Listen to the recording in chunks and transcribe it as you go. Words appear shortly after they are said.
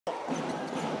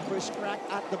first crack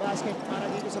at the basket para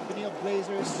dito sa Benilde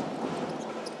Blazers.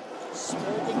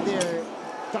 Sporting their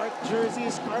dark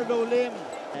jerseys, Carlo Lim.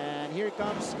 And here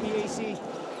comes EAC.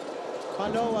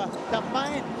 Paloa,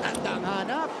 Tampain, tandang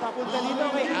hanap. Papunta dito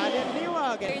kay Allen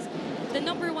Liwag. The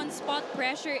 #1 spot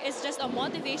pressure is just a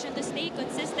motivation to stay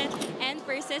consistent and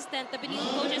persistent. The Benilde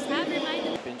coaches have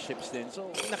reminded championships din. So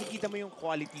nakikita mo yung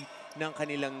quality ng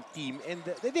kanilang team and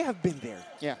they have been there.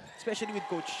 Yeah. Especially with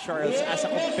Coach Charles as a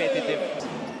competitive.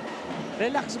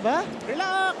 Relax ba?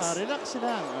 Relax! Relax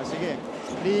lang. Sige.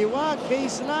 Liwag,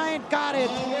 baseline, got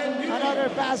it. Another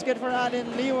basket for Allen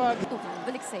Liwag.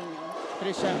 balik sa inyo.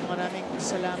 Trisha, maraming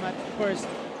salamat. Of course,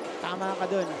 tama ka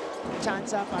dun.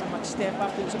 Tsansa para mag-step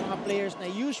up dun sa mga players na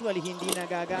usually hindi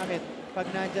nagagamit pag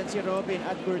nandyan si Robin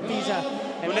at Gurtiza.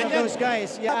 And one of those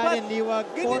guys, Allen Liwag,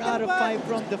 4 out of 5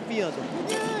 from the field.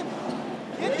 Ganyan!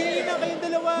 Yan, ganyan na kayong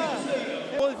dalawa.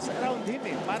 Wolves around him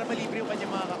para malibre yung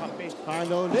kanyang mga kakampi.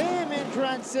 Carlo Lim in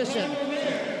transition.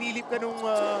 Pilip ka nung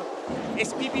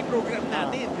SPP program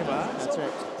natin, di ba? That's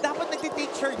right. Dapat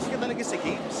nagtitake charge ka talaga sa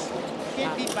games.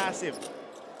 Can't be passive.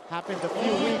 Happened a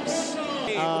few weeks.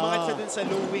 Umangat siya dun sa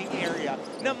low wing area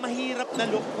na mahirap na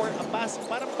look for a pass.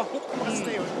 Parang pa-hook pass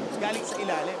na yun galing sa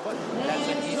ilalim. But that's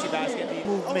an easy basket.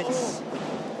 Movements.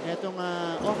 Etong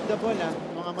off the ball,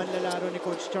 mga manlalaro ni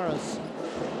Coach Charles.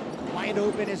 Wide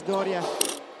open is Doria.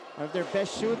 One of their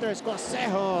best shooters,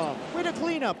 Cosejo, with a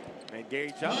cleanup. And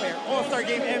Gary Jumper, All-Star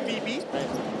Game MVP.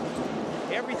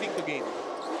 Everything to gain.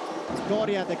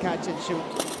 Doria the catch and shoot.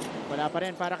 Wala pa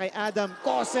rin para kay Adam.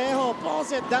 Cosejo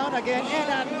pulls it down again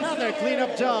and another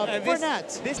cleanup job for Nat.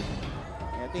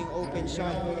 Getting open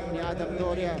shot ni Adam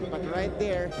Doria, but right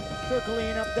there to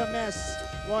clean up the mess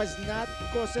was Nat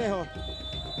Cosejo.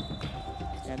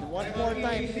 And one more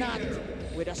time, Nat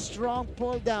with a strong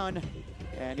pull down.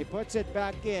 And he puts it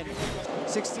back in.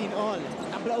 16 all.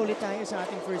 Tabla ulit tayo sa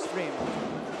ating first frame.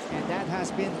 And that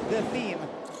has been the theme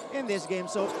in this game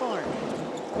so far.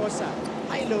 Cosa,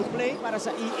 high-low play para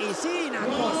sa EAC. Nat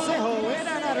Cosejo with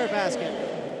another basket.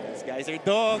 These guys are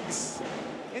dogs.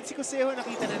 And si Cosejo,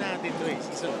 nakita na natin to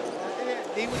So,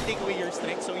 they will take away your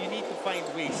strength, so you need to find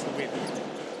ways to win.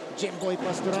 Jimboy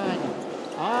Pastoran.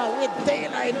 With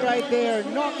daylight right there.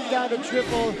 Knocking down the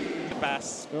triple.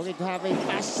 Pass. Looking to have a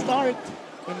fast start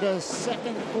in the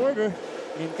second quarter.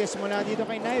 Mintis mula dito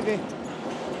kay Naive.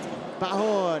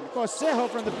 Bahon. Cosejo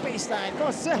from the baseline.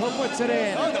 Cosejo puts it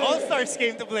in. Oh, the All-Stars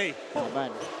came to play.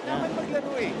 Laban. Dapat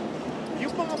maglaro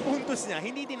Yung mga puntos niya,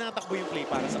 hindi tinatakbo yung play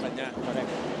para sa kanya. Correct.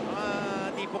 Mga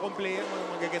tipo kong player, mga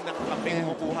magagandang kampeng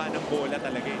kumukuha ng bola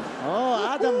talaga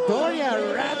Adam Doria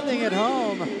rattling it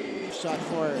home. Shot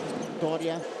for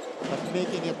Doria, but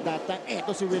making it that time.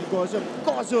 Eto si Will Gozum.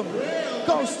 Gozum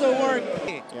goes to work.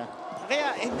 Yeah.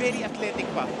 Kaya, very athletic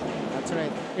pa. That's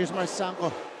right. Here's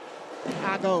Marsanko.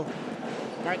 Ago.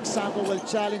 Mark Sanko will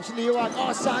challenge Liwag.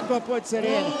 Sanko puts it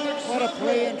in. What a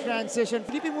play in transition.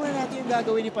 Filipin muna natin yung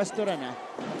gagawin ni Pastoran.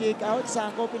 Kick out.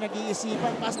 Sanko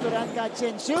pinag-iisipan. Pastoran catch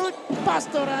and shoot.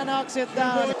 Pastoran knocks it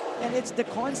down. And it's the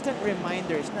constant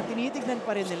reminders na tinitignan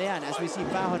pa rin nila yan as we see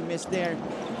Bahon miss there.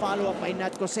 Follow up by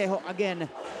Nat Cosejo again.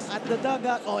 At the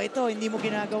dugout. Ito, hindi mo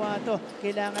ginagawa to.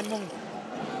 Kailangan mong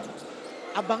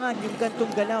abangan yung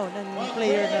gantong galaw ng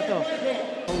player na to.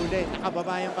 Uli,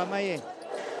 nakababa yung kamay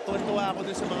Tuwa ako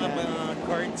dun sa mga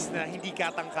guards na hindi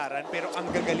katangkaran pero ang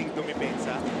gagaling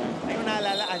dumipensa. Ay kung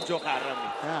naalala, Anjo Karam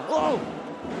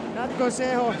Nat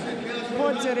Cosejo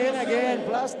puts it in again.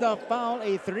 Plus the foul,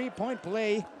 a three-point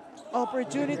play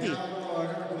opportunity.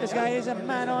 This guy is a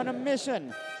man on a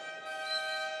mission.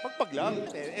 Pagpaglang,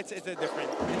 it's a different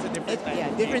time.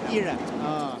 Yeah, different era.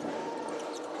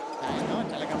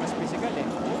 Talaga mas physical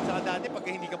Saka dati pag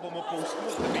hindi ka pumapost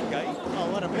mo, the big guy.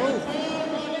 What a move.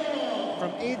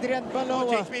 From Adrian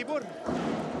Baloa. Change favor.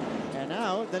 And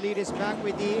now, the lead is back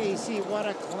with the EAC. What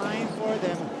a climb for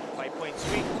them. 5-point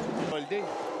swing. All day.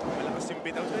 Malakas yung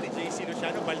bitaw doon ni JC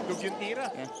Luciano. Baldog yung tira.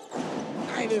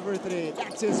 Naive for 3.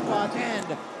 That's his spot.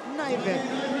 And Naive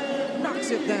knocks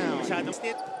it down.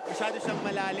 Masyado siyang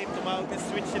malalim. Tumawag na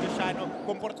switch si Luciano.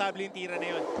 Komportable yung tira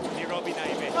na yun ni Robin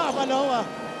Naive. Baloa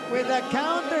with a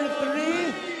counter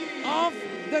 3 off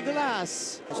the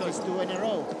glass. So it's 2 in a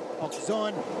row.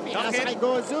 Okzon, pinasa kay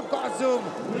Gozum. Gozum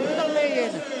with a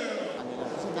lay-in.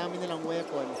 Kasi dami nilang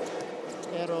weapon.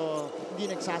 Pero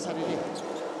hindi nagsasarili.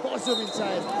 Gozum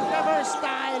inside. Clever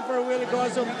style for Will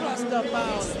Gozum plus the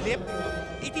foul. Slip,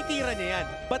 ititira niya yan.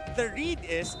 But the read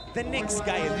is, the next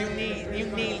guy, yung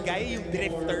nail guy, yung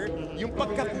drifter, yung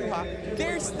pagkakuha,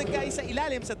 there's the guy sa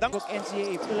ilalim sa dunk.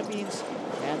 NCAA Philippines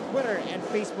and Twitter and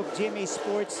Facebook GMA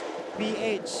Sports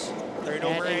PH.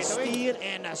 Turnover and a steal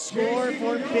and a score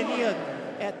for Benilde.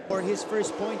 for his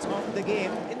first points of the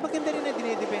game. And maganda rin na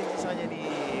dinedepensa sa kanya ni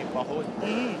Bahon.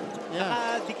 Yeah.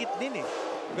 Nakadikit din eh.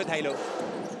 Good high-low.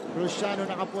 Luciano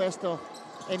nakapwesto.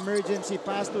 Emergency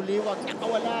pass to Liwag.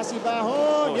 Nakawala si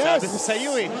Bahon. Oh, Yes! sabi ko sa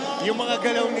iyo eh. Yung mga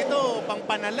galaw nito, pang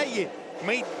panalay eh.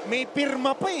 May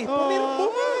pirma pa eh.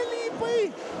 Bumali pa eh.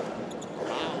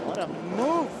 Wow, what a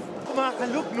move.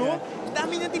 Kumakalog, no?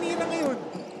 Dami na tinira ngayon.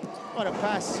 What a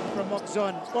pass from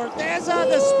Oxon. Corteza,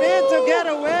 the spin to get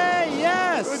away.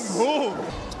 Yes! Good move.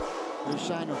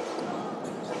 Luciano.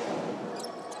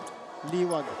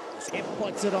 Liwag.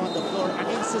 Puts it on the floor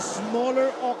against the smaller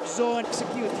Oxon.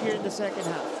 Execute here in the second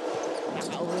half.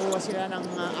 Nakauwa sila ng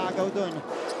agaw dun.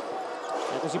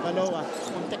 Ito si Baloa.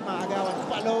 Muntik maagawan.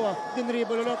 Baloa.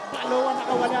 Dinribble ulit. Baloa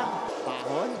nakawala.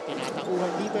 Bahon.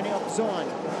 Tinatauhan dito ni Oxon.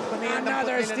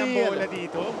 Another steal.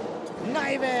 Dito.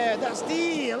 Naive. The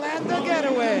steal and the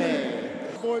getaway.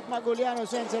 Board Maguliano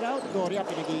sends it out. Doria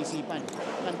pinag-iisipan.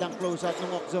 Kandang close-out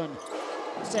ng Oxon.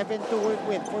 7 to work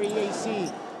with for EAC.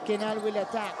 Kinal will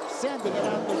attack, sending it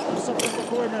out to Usap in the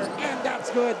corner, and that's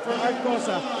good for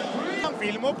Arcosa.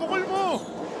 Feel mo, pukul mo!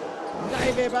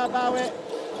 Naive babawi.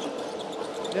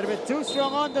 Little bit too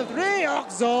strong on the three.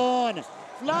 Oxon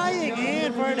flying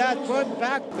in for that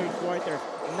putback. Third quarter.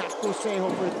 Nat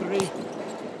Cosejo for three.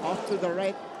 Off to the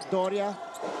right. Doria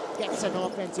gets an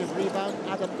offensive rebound.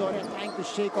 Adam Doria trying to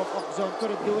shake off Oxon.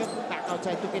 Couldn't do it. Back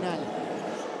outside to Kinal.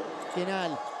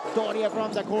 Kinal. Doria from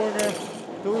the corner.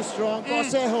 Too strong.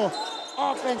 Cosejo.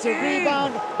 Offensive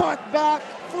rebound. Put back.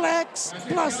 Flex.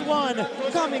 +1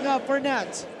 coming up for Nat.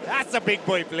 That's a big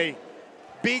boy play.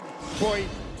 Big boy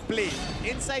play.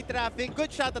 Inside traffic.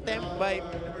 Good shot attempt by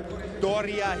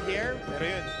Doria here. Pero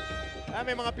yun.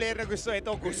 May mga player na gusto.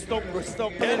 Ito,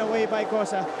 gustong. Taken away by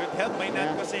Cosa. Good help by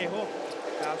Nat Cosejo.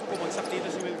 Kaso bumagsak dito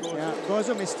si Will Gozum. Yeah,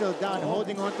 Gozum is still down,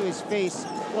 holding on to his face.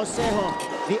 Cosejo.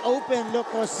 The open look,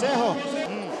 Cosejo.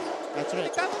 That's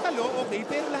right. Nagkakatalo, okay,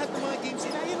 pero lahat ng mga games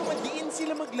sila, yun naman, diin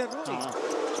sila maglaro eh.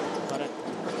 Correct.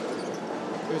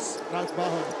 Here's Ralph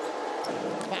Bahon.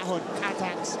 Bahon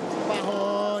attacks.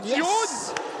 Bahon, yes! Yun!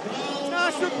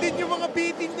 Nashoot din yung mga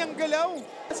bitin niyang galaw.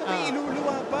 Sa may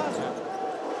iluluwa pa.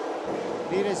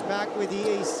 Lead is back with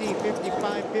EAC,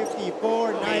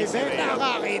 55-54. Naive,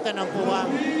 nakakita ng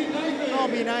puwang.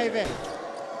 Robbie Naive.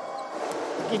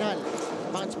 Kinal,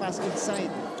 bounce pass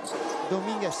inside.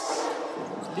 Dominguez.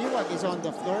 Liwag is on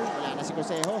the floor. Wala na si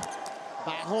Cosejo.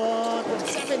 Bahon from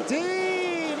 17.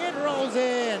 It rolls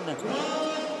in.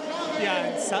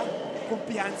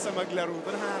 Kumpiyansa maglaro.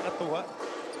 Ito nakakatuwa.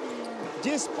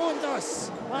 10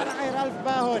 puntos para kay Ralph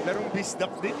Bahon. Larong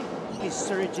bisdak din. He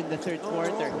surge in the third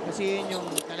quarter. Kasi yun yung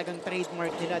talagang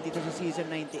trademark nila dito sa season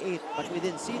 98. But we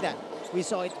didn't see that. We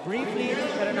saw it briefly,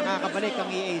 pero nakakabalik ang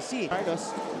EAC.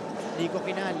 Carlos, Nico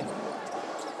Kinal.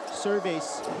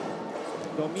 Surveys.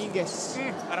 Dominguez.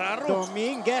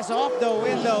 Dominguez off the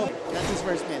window. That's his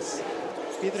first miss.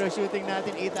 Pedro shooting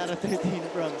natin 8 out of 13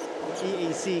 from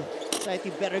EAC.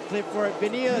 Slightly better clip for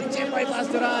Benilde. Jimboy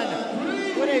Pastoran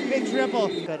with a big triple.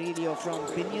 Carillo from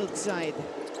Benilde side.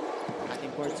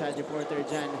 Ating courtside reporter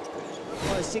dyan.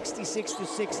 Well,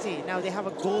 66-60. Now they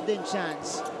have a golden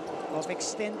chance of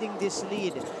extending this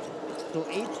lead to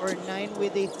 8 or 9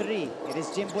 with a 3. It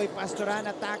is Jimboy Pastoran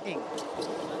attacking.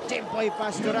 Jimboy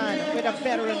Pastoran with a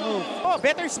veteran move. Oh,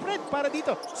 better spread para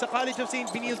dito sa College of Saint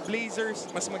Benilde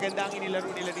Blazers. Mas maganda ang inilaro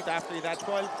nila dito after that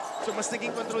call. So mas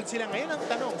naging controlled sila. Ngayon ang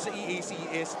tanong sa EAC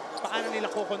is paano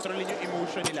nila ko-kontrolin yung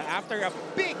emotion nila after a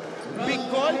big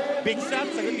call, big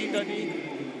shot. Sagot dito ni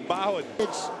Bahon.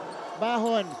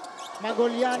 Bahon.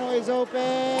 Maguliano is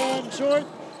open. Short.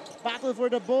 Battle for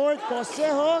the board.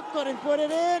 Cosejo couldn't put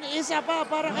it in. Isa pa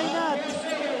para kay Nat.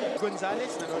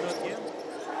 Gonzalez, nanonood yan.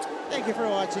 Thank you for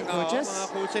watching, coaches. Mga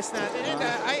coaches natin. And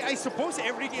I suppose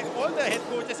all the head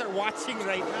coaches are watching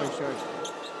right now. For sure.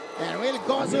 And Will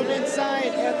Gozum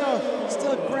inside. Ito,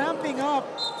 still cramping up.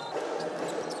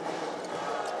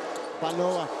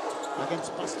 Baloa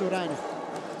against Pastoran.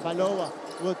 Baloa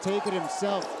will take it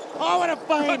himself. Oh, what a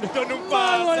find!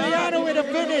 Maguliano with a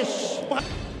finish.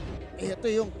 Ito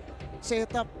yung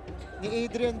setup ni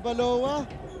Adrian Baloa.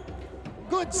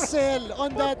 Good sell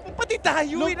on that. Pati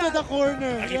tayo look to the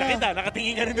corner. Nakita kita,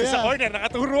 nakatingin ka rin doon sa corner.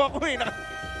 Nakaturo ako eh.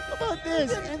 How about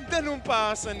this? And ganun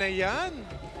pasa na yan.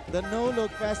 The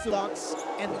no-look pass to Lux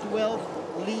and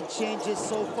 12 lead changes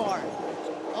so far.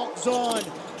 Oxon,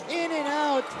 in and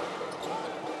out.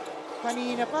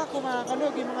 Kanina pa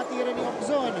kumakalog yung mga tira ni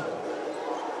Oxon.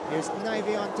 Here's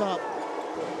Naive on top.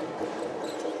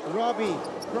 Robbie,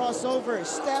 crossover,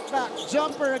 step back,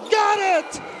 jumper, got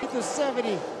it! To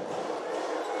 70.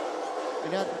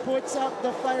 And that puts out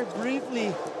the fire briefly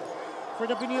for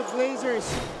the Benilde Blazers.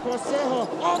 Cosejo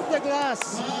off the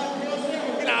glass.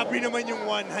 Grabe naman yung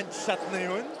one-hand shot na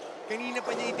yun. Kanina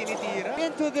pa niya itinitira.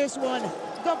 Into this one,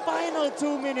 the final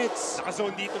 2 minutes.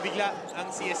 Nakazone dito bigla ang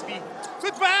CSB.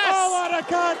 Good pass! Oh, what a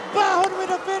cut! Bahon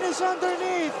with a finish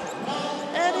underneath.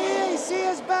 And EAC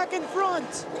is back in front.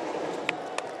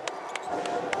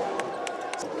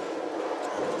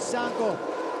 Sanko.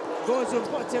 Gozub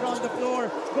puts it on the floor.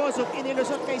 Gozub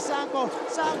inilusot kay Sanko.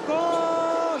 Sanko!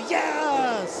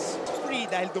 Yes! Free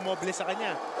dahil dumoble sa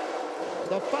kanya.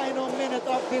 The final minute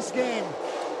of this game.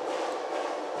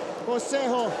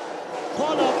 Cosejo.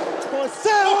 Call up.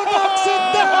 Cosejo knocks it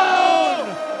down!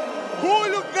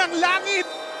 Hulog ng langit!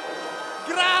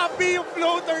 Grabe yung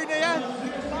floater na yan!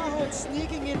 Bahon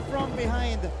sneaking in from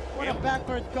behind. What a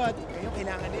backward cut. Ngayon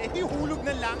kailangan niya. Ito yung hulog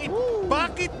ng langit. Woo!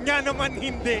 Bakit nga naman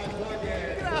hindi?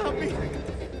 Grabe.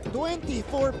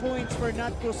 24 points for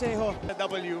Nat Cosejo. The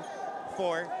W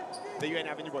for the UN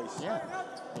Avenue boys. Yeah,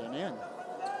 yan na yan.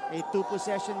 A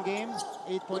 2-possession game,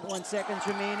 8.1 seconds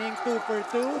remaining, 2 for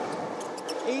 2,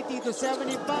 80 to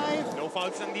 75. No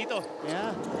fouls lang dito.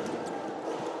 Yeah.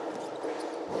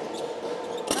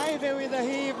 Naive with a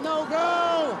heave, no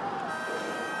go!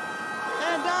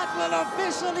 And that will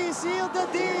officially seal the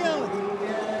deal.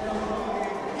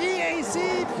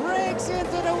 EAC breaks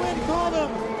into the win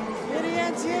column in the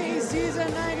NCAA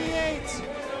season 98.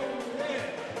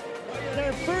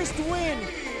 Their first win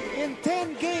in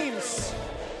 10 games.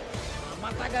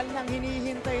 Matagal nang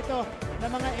hinihintay ito ng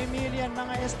mga Emilian,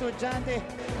 mga estudyante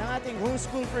ng ating who's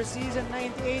school for season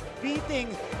 98,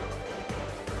 beating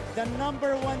the #1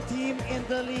 team in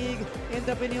the league in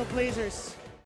the Benilde Blazers.